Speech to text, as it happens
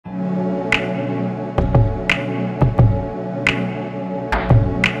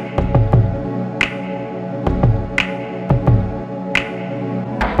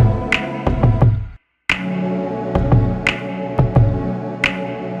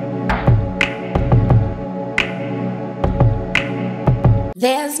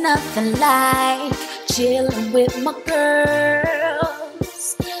There's nothing like chilling with my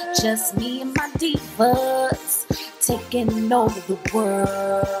girls. Just me and my divas taking over the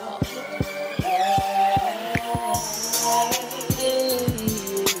world.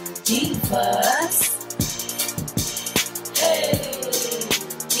 Divas. Hey,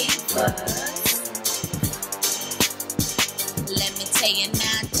 divas. Let me tell you now,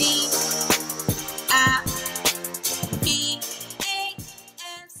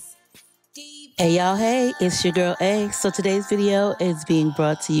 Hey y'all, hey, it's your girl A. So today's video is being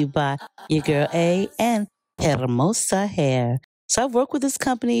brought to you by your girl A and Hermosa hair. So I've worked with this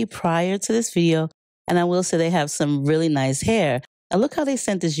company prior to this video, and I will say they have some really nice hair. Now look how they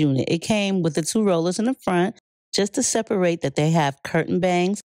sent this unit. It came with the 2 rollers in the front, just to separate that they have curtain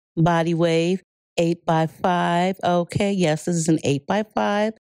bangs, body wave, 8x5. Okay, yes, this is an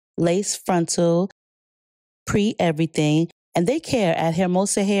 8x5, lace frontal, pre-everything. And they care at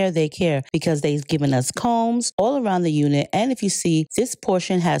Hermosa Hair, they care because they've given us combs all around the unit. And if you see, this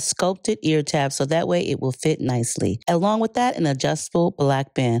portion has sculpted ear tabs, so that way it will fit nicely. Along with that, an adjustable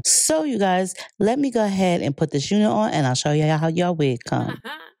black band. So you guys, let me go ahead and put this unit on and I'll show you how your wig comes.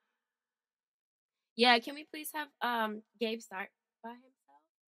 Yeah, can we please have Gabe start by himself?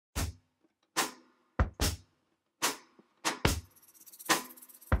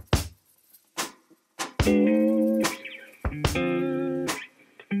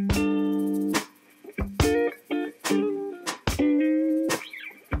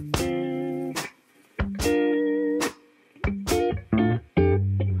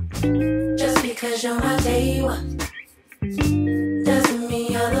 Just because you're my day one doesn't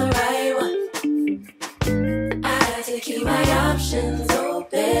mean you're the right one. I had to keep my options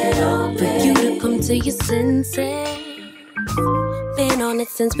open. For you to come to your senses, been on it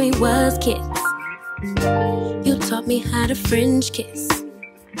since we was kids. You taught me how to French kiss.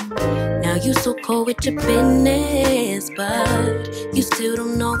 Now you so cold with your business, but you still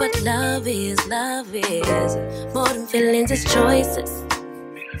don't know what love is. Love is more than feelings, it's choices.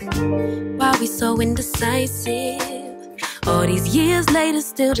 Why we so indecisive? All these years later,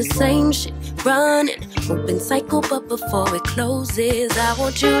 still the same shit. Running, open cycle, but before it closes, I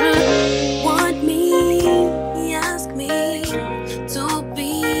want you to want me, ask me to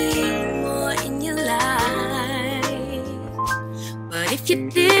be more in your life. But if you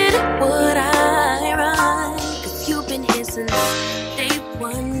did, would I run? 'Cause you've been here since day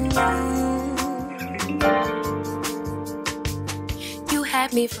one. You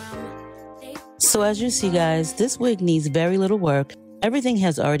had me from day one. So as you see guys, this wig needs very little work. Everything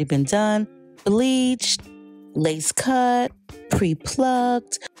has already been done. Bleached, lace cut,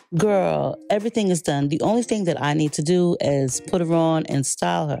 pre-plucked. Girl, everything is done. The only thing that I need to do is put her on and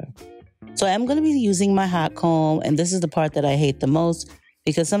style her. So I'm going to be using my hot comb, and this is the part that I hate the most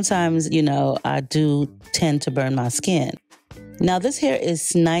because sometimes, you know, I do tend to burn my skin. Now this hair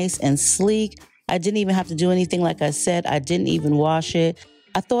is nice and sleek. I didn't even have to do anything. Like I said, I didn't even wash it.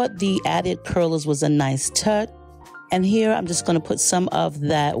 I thought the added curlers was a nice touch. And here I'm just going to put some of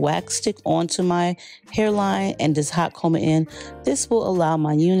that wax stick onto my hairline and just hot comb it in. This will allow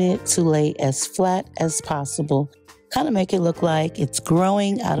my unit to lay as flat as possible. Kind of make it look like it's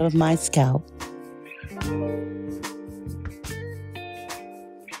growing out of my scalp.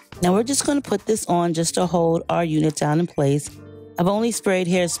 Now we're just going to put this on just to hold our unit down in place. I've only sprayed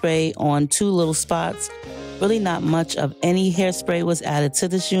hairspray on 2 little spots. Really not much of any hairspray was added to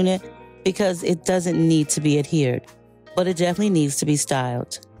this unit because it doesn't need to be adhered, but it definitely needs to be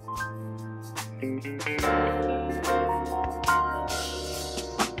styled.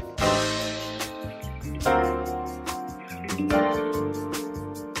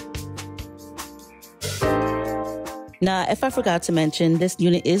 Now, if I forgot to mention, this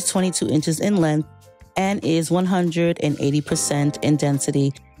unit is 22 inches in length and is 180% in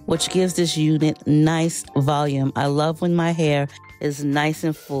density, which gives this unit nice volume. I love when my hair is nice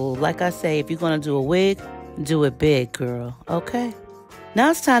and full. Like I say, if you're going to do a wig, do it big, girl, okay?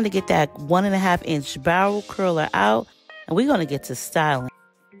 Now it's time to get that 1.5 inch barrel curler out, and we're going to get to styling.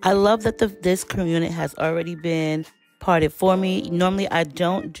 I love that this curl unit has already been parted for me. Normally, I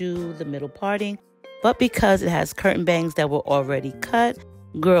don't do the middle parting, but because it has curtain bangs that were already cut,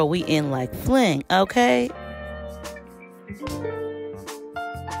 girl, we in like fling, okay?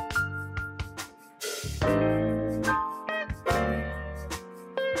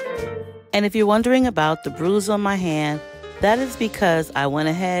 And if you're wondering about the bruise on my hand, that is because I went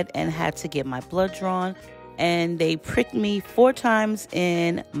ahead and had to get my blood drawn, and they pricked me 4 times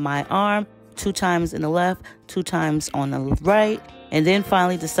in my arm, 2 times in the left, 2 times on the right, and then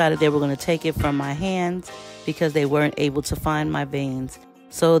finally decided they were going to take it from my hands because they weren't able to find my veins.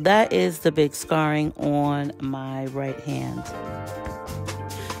 So that is the big scarring on my right hand.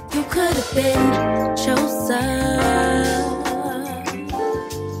 You could have been chosen.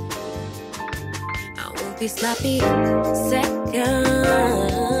 I won't be sloppy seconds.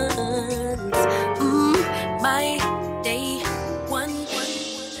 My day one.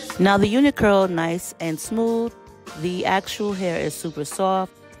 Now the unit curled nice and smooth. The actual hair is super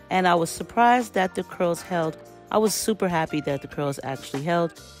soft, and I was surprised that the curls held. I was super happy that the curls actually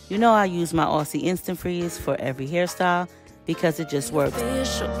held. You know, I use my Aussie Instant Freeze for every hairstyle because it just works.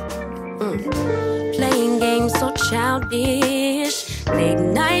 Playing games so childish. Late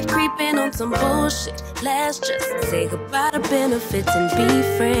night creeping on some bullshit. Let's just say goodbye to benefits and be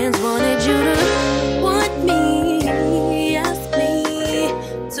friends. Wanted you to want me, ask me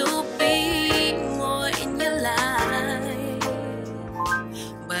to be more in your life.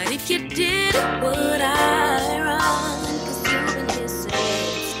 But if you did, would I run? 'Cause you've been here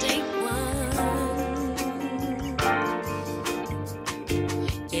since day one.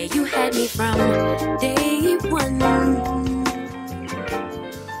 Yeah, you had me from day one.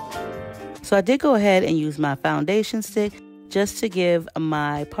 So I did go ahead and use my foundation stick just to give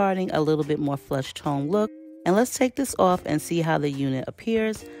my parting a little bit more flush tone look. And let's take this off and see how the unit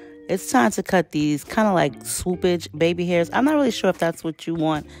appears. It's time to cut these kind of like swoopage baby hairs. I'm not really sure if that's what you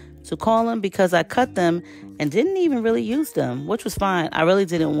want to call them because I cut them and didn't even really use them, which was fine. I really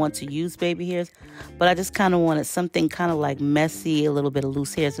didn't want to use baby hairs, but I just kind of wanted something kind of like messy, a little bit of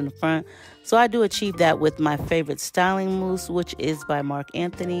loose hairs in the front. So I do achieve that with my favorite styling mousse, which is by Marc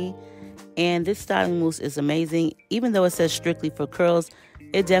Anthony. And this styling mousse is amazing. Even though it says strictly for curls,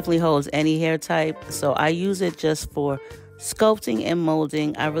 it definitely holds any hair type. So I use it just for sculpting and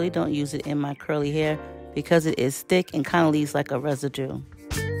molding. I really don't use it in my curly hair because it is thick and kind of leaves like a residue.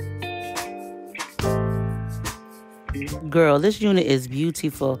 Girl, this unit is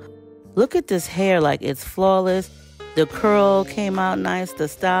beautiful. Look at this hair, like it's flawless. The curl came out nice. The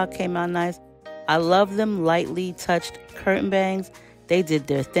style came out nice. I love them lightly touched curtain bangs. They did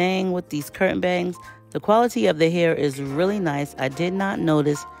their thing with these curtain bangs. The quality of the hair is really nice. I did not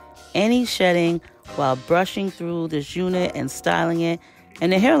notice any shedding while brushing through this unit and styling it.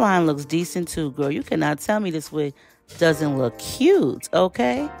 And the hairline looks decent too, girl. You cannot tell me this wig doesn't look cute,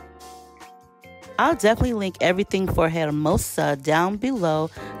 okay? I'll definitely link everything for Hermosa down below.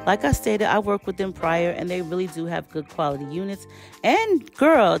 Like I stated, I worked with them prior and they really do have good quality units. And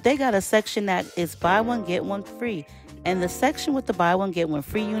girl, they got a section that is buy one, get one free. And the section with the buy one, get one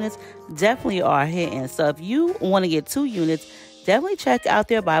free units definitely are hitting. So if you want to get 2 units, definitely check out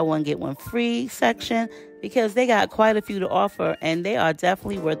their buy one, get one free section because they got quite a few to offer and they are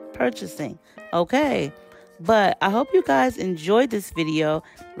definitely worth purchasing. Okay. But I hope you guys enjoyed this video.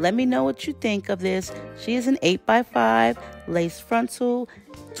 Let me know what you think of this. She is an 8x5 lace frontal,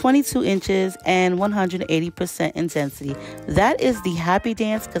 22 inches, and 180% intensity. That is the happy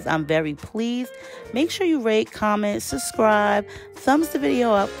dance because I'm very pleased. Make sure you rate, comment, subscribe, thumbs the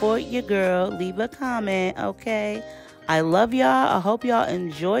video up for your girl. Leave a comment, okay? I love y'all. I hope y'all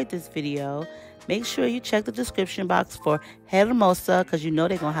enjoyed this video. Make sure you check the description box for Hermosa because you know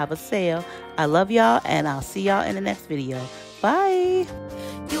they're going to have a sale. I love y'all, and I'll see y'all in the next video. Bye.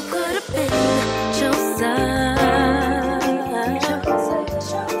 You could have been chosen.